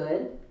normal and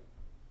good.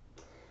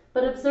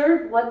 But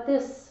observe what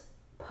this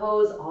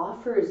pose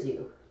offers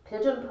you.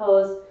 Pigeon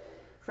pose,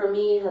 for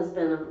me, has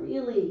been a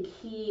really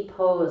key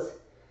pose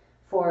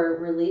for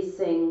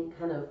releasing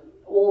kind of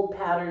old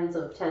patterns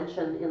of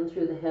tension in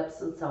through the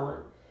hips and so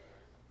on.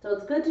 So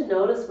it's good to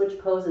notice which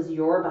poses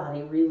your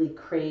body really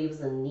craves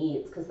and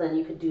needs, because then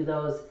you could do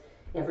those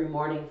every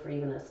morning for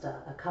even just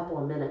a couple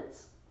of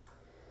minutes.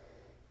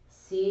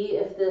 See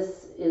if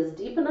this is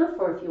deep enough,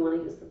 or if you want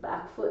to use the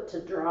back foot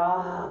to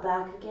draw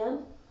back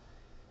again.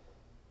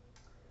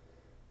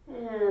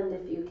 And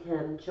if you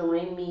can,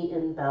 join me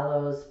in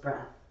bellows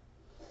breath.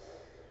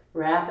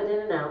 Wrap it in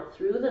and out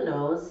through the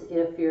nose.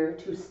 If you're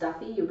too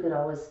stuffy, you could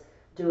always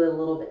do it a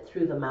little bit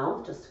through the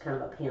mouth, just kind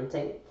of a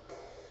panting.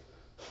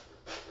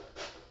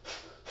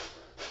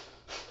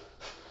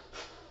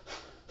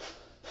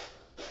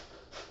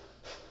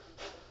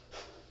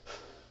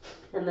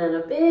 And then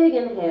a big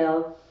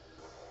inhale.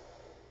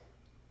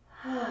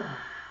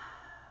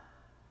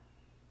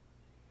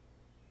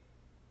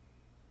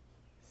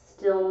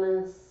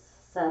 Stillness,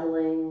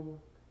 settling,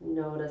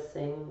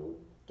 noticing,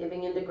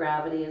 giving into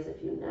gravity as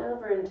if you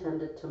never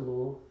intended to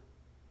move.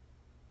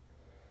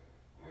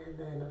 And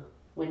then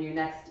when your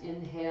next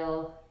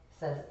inhale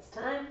says it's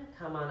time,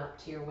 come on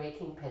up to your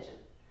waking pigeon.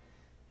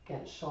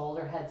 Again,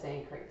 shoulder heads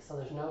anchoring, so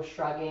there's no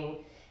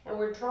shrugging. And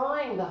we're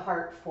drawing the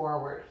heart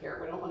forward here.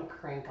 We don't want to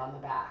crank on the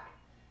back.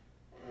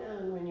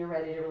 And when you're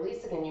ready to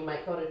release again, you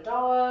might go to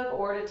dog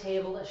or to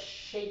table to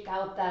shake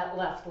out that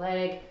left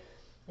leg.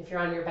 If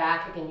you're on your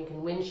back, again, you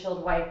can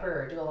windshield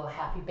wiper or do a little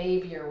happy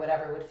baby or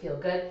whatever would feel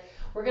good.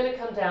 We're going to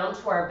come down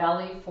to our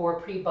belly for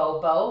pre-bow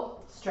bow.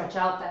 Stretch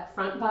out that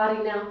front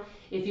body now.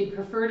 If you'd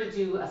prefer to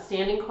do a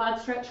standing quad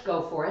stretch,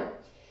 go for it.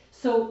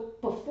 So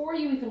before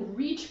you even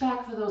reach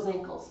back for those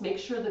ankles, make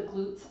sure the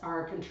glutes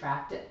are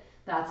contracted.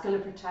 That's going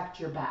to protect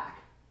your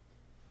back.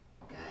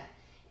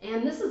 Good.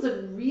 And this is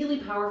a really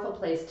powerful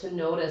place to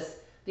notice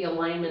the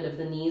alignment of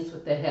the knees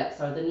with the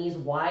hips. Are the knees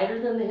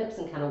wider than the hips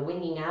and kind of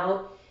winging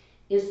out?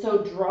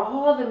 So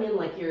draw them in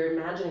like you're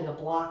imagining a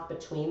block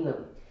between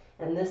them.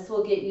 And this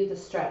will get you the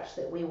stretch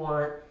that we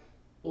want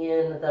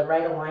in the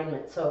right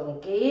alignment. So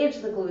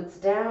engage the glutes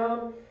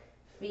down,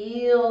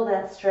 feel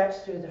that stretch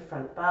through the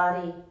front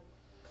body.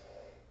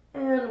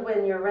 And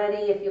when you're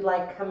ready, if you'd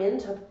like, come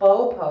into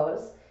bow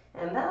pose,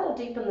 and that'll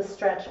deepen the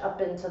stretch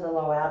up into the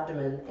low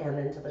abdomen and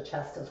into the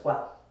chest as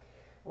well.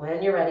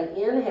 When you're ready,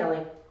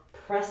 inhaling,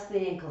 press the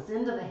ankles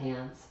into the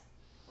hands.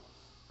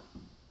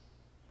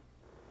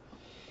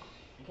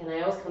 Again,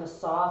 I always kind of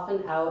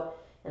soften out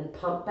and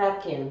pump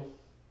back in.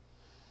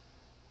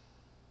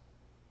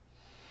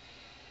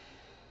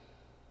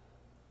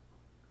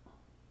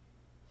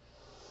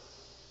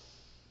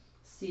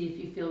 See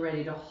if you feel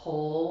ready to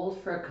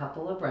hold for a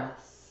couple of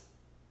breaths.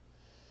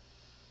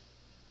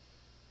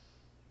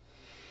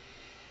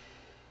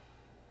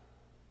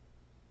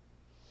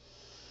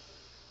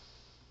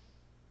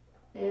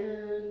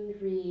 And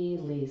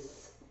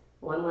release.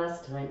 One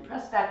last time.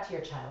 Press back to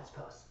your child's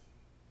pose.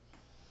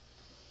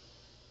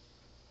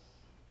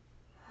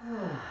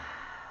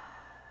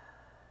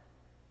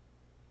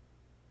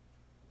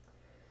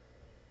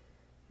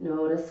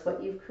 Notice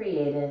what you've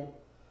created.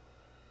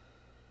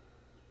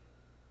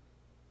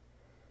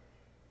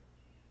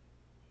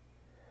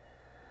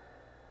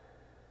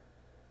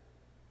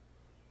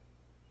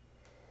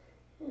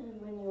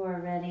 And when you are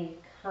ready,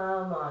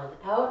 come on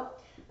out.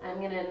 I'm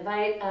going to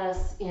invite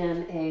us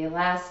in a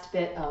last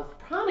bit of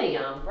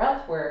pranayama,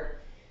 breath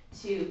work,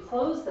 to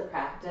close the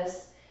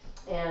practice.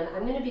 And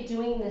I'm going to be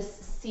doing this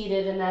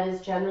seated, and that is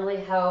generally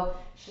how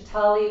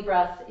Shatali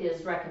breath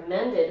is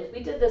recommended.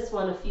 We did this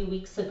one a few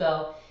weeks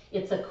ago.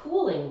 It's a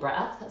cooling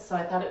breath, so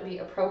I thought it would be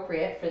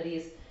appropriate for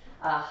these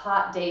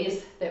hot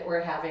days that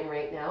we're having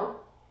right now.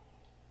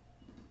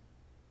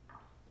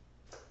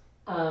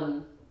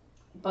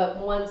 But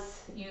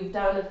once you've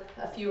done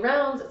a few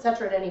rounds,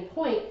 etc., at any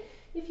point,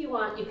 If you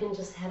want, you can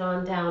just head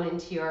on down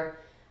into your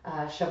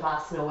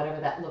Shavasana,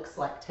 whatever that looks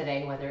like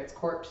today, whether it's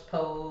corpse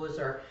pose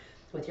or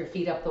with your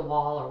feet up the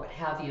wall or what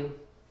have you.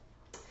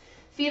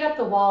 Feet up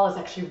the wall is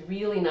actually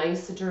really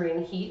nice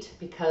during heat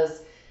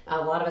because a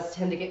lot of us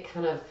tend to get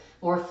kind of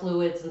more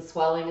fluids and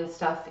swelling and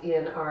stuff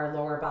in our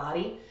lower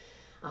body.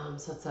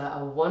 So it's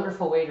a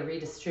wonderful way to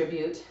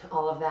redistribute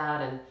all of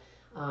that,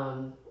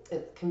 and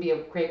it can be a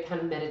great kind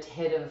of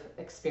meditative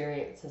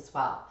experience as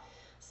well.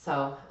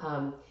 So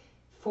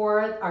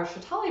for our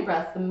Shatali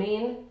breath, the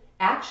main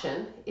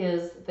action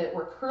is that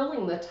we're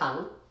curling the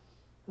tongue,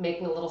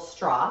 making a little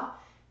straw,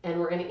 and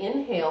we're going to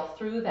inhale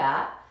through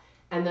that,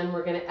 and then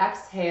we're going to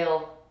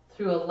exhale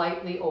through a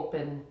lightly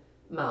open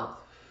mouth,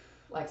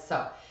 like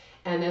so.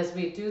 And as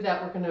we do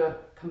that, we're going to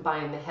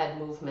combine the head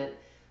movement.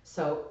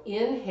 So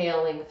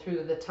inhaling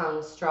through the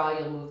tongue straw,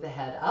 you'll move the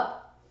head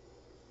up.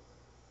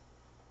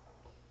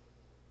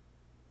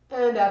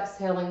 And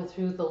exhaling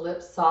through the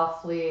lips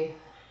softly,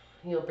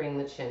 you'll bring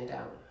the chin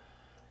down.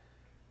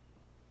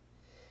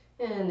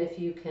 And if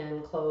you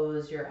can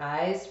close your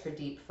eyes for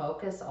deep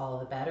focus, all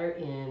the better.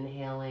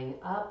 Inhaling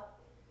up.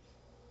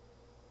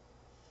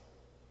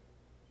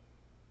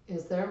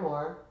 Is there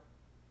more?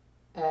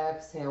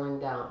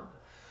 Exhaling down.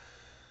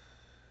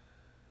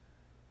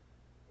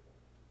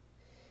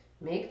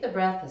 Make the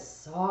breath as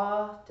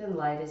soft and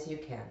light as you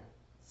can.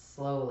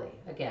 Slowly,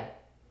 again.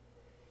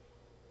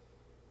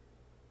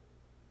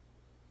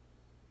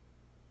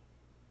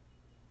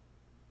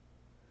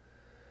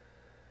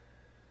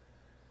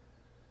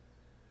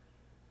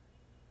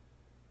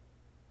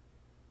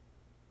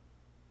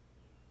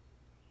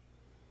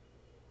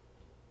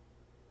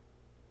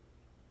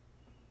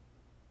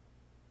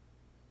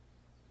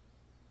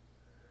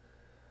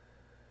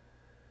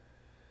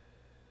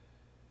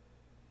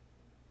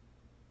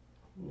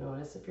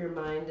 Notice if your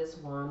mind is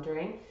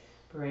wandering,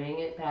 bring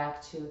it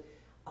back to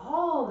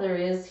all there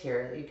is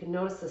here. You can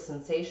notice the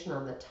sensation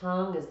on the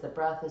tongue as the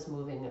breath is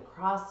moving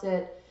across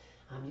it.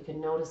 You can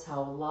notice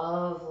how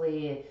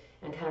lovely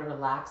and kind of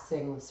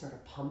relaxing the sort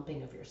of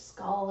pumping of your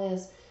skull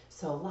is.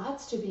 So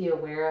lots to be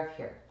aware of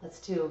here. Let's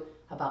do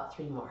about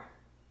 3 more.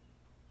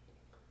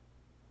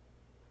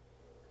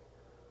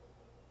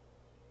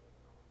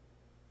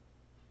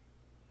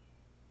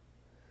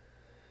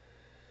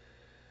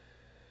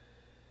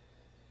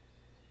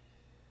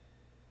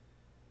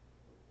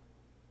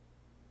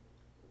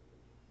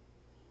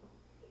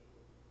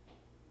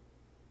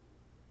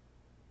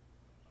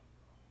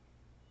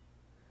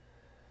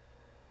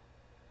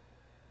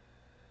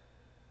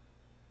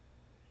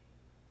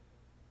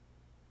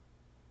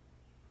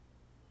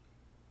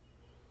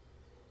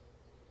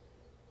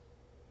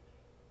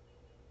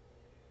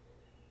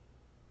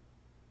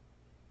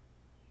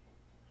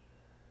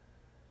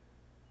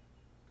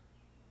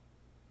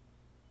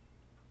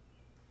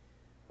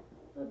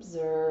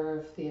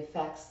 Observe the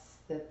effects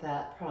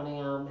that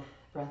pranayama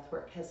breath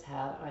work has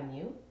had on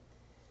you.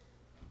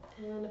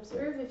 And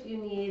observe if you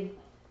need,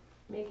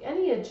 make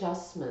any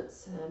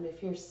adjustments.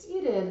 If you're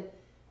seated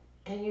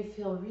and you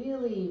feel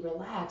really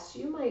relaxed,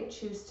 you might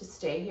choose to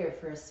stay here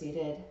for a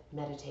seated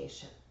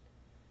meditation.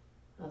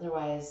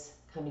 Otherwise,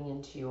 coming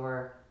into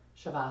your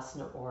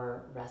Shavasana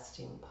or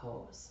resting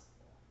pose.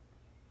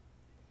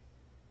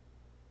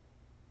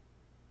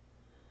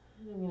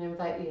 I'm going to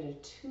invite you to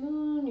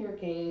tune your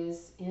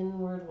gaze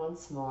inward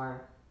once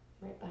more,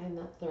 right behind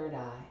that third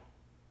eye.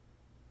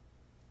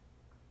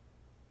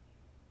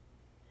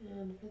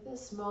 And for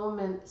this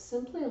moment,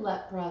 simply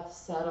let breath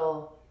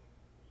settle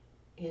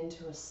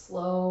into a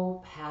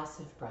slow,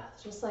 passive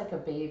breath, just like a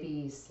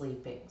baby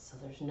sleeping. So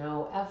there's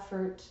no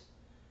effort,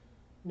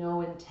 no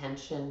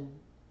intention,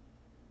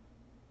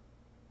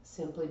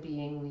 simply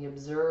being the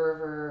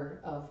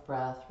observer of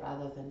breath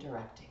rather than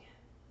directing it.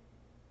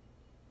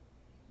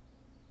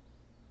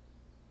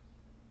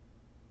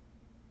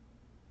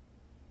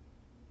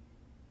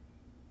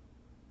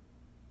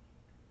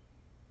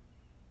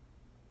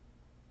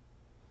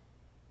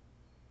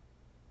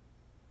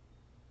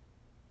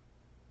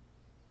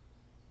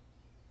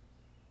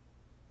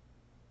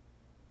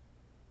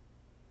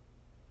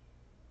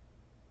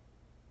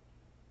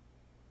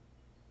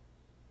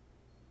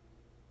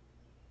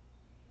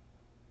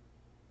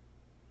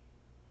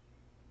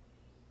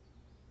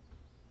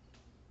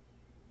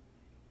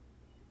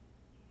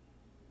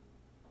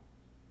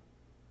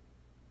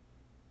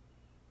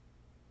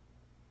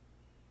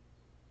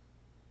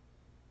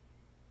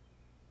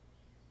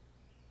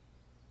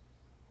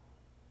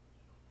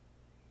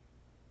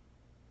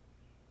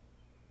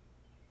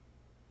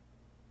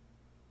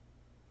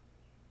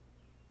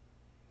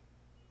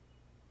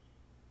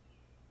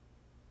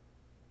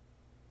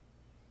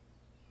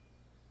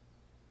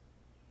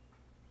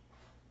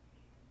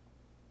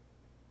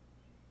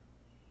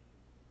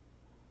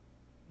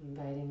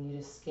 Inviting you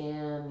to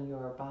scan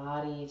your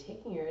body,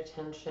 taking your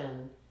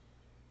attention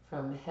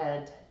from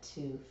head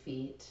to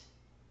feet.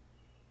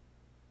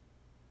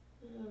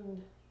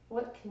 And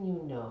what can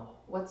you know?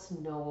 What's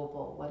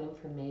knowable? What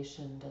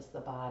information does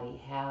the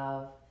body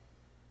have?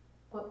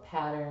 What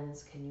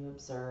patterns can you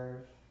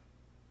observe?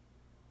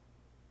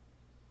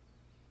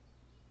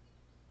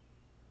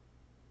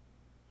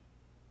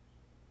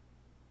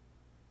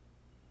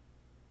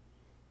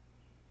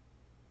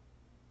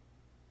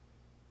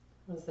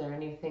 Was there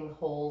anything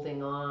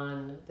holding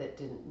on that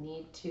didn't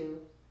need to?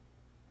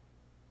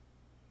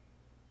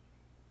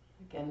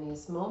 Again,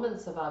 these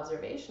moments of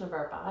observation of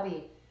our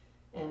body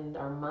and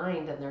our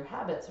mind and their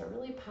habits are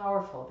really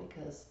powerful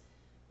because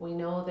we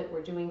know that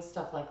we're doing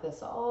stuff like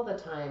this all the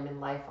time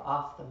in life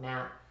off the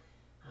mat.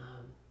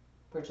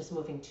 We're just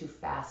moving too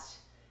fast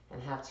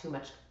and have too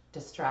much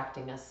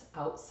distracting us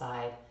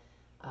outside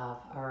of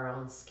our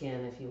own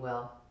skin, if you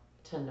will,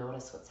 to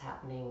notice what's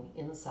happening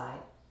inside.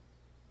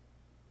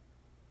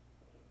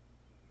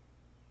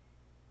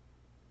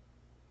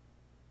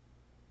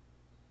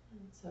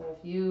 And so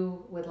if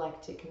you would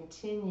like to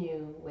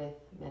continue with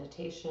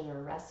meditation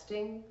or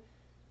resting,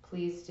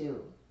 please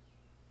do.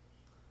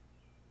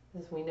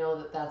 Because we know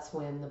that that's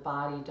when the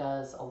body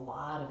does a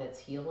lot of its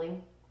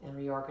healing and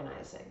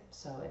reorganizing.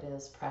 So it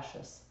is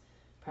precious,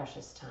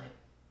 precious time.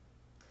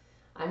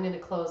 I'm going to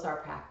close our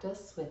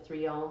practice with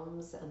 3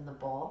 ohms and the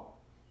bowl.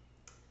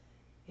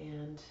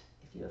 And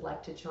if you would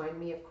like to join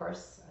me, of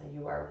course,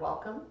 you are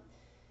welcome.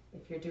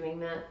 If you're doing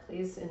that,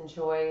 please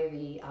enjoy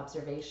the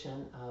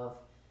observation of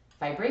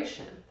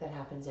vibration that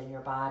happens in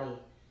your body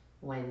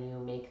when you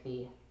make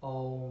the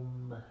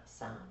Om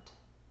sound.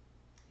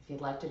 If you'd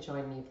like to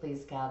join me,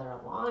 please gather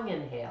a long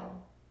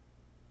inhale.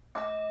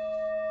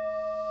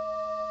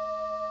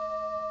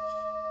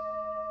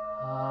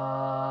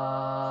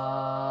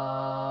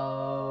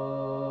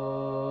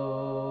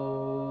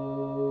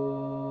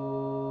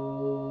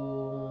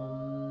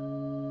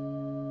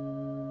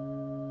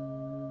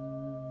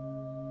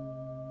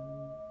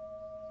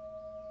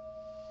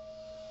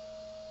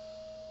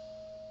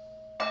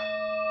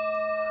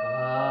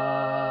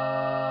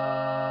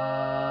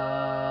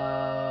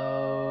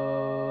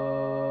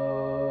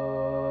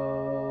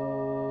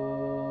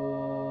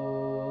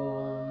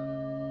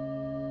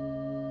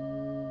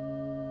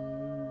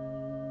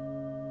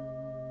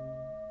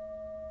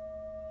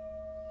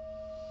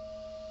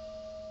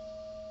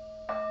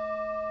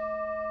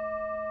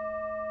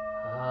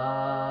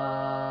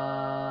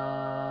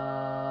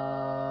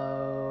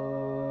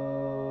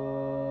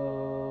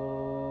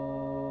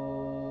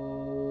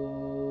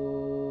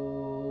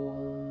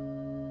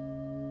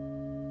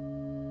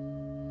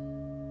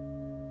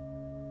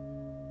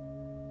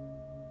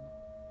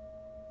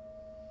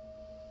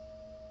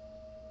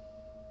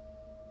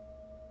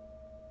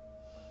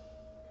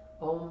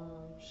 Om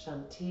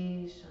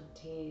Shanti,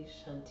 Shanti,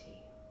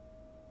 Shanti.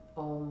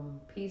 Om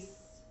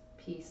peace,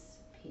 peace,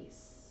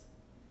 peace.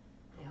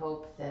 I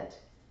hope that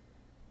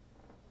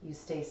you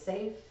stay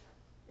safe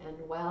and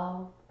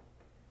well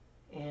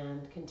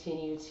and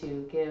continue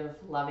to give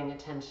loving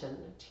attention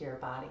to your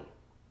body.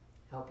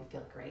 I hope you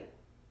feel great.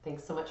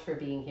 Thanks so much for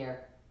being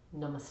here.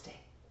 Namaste.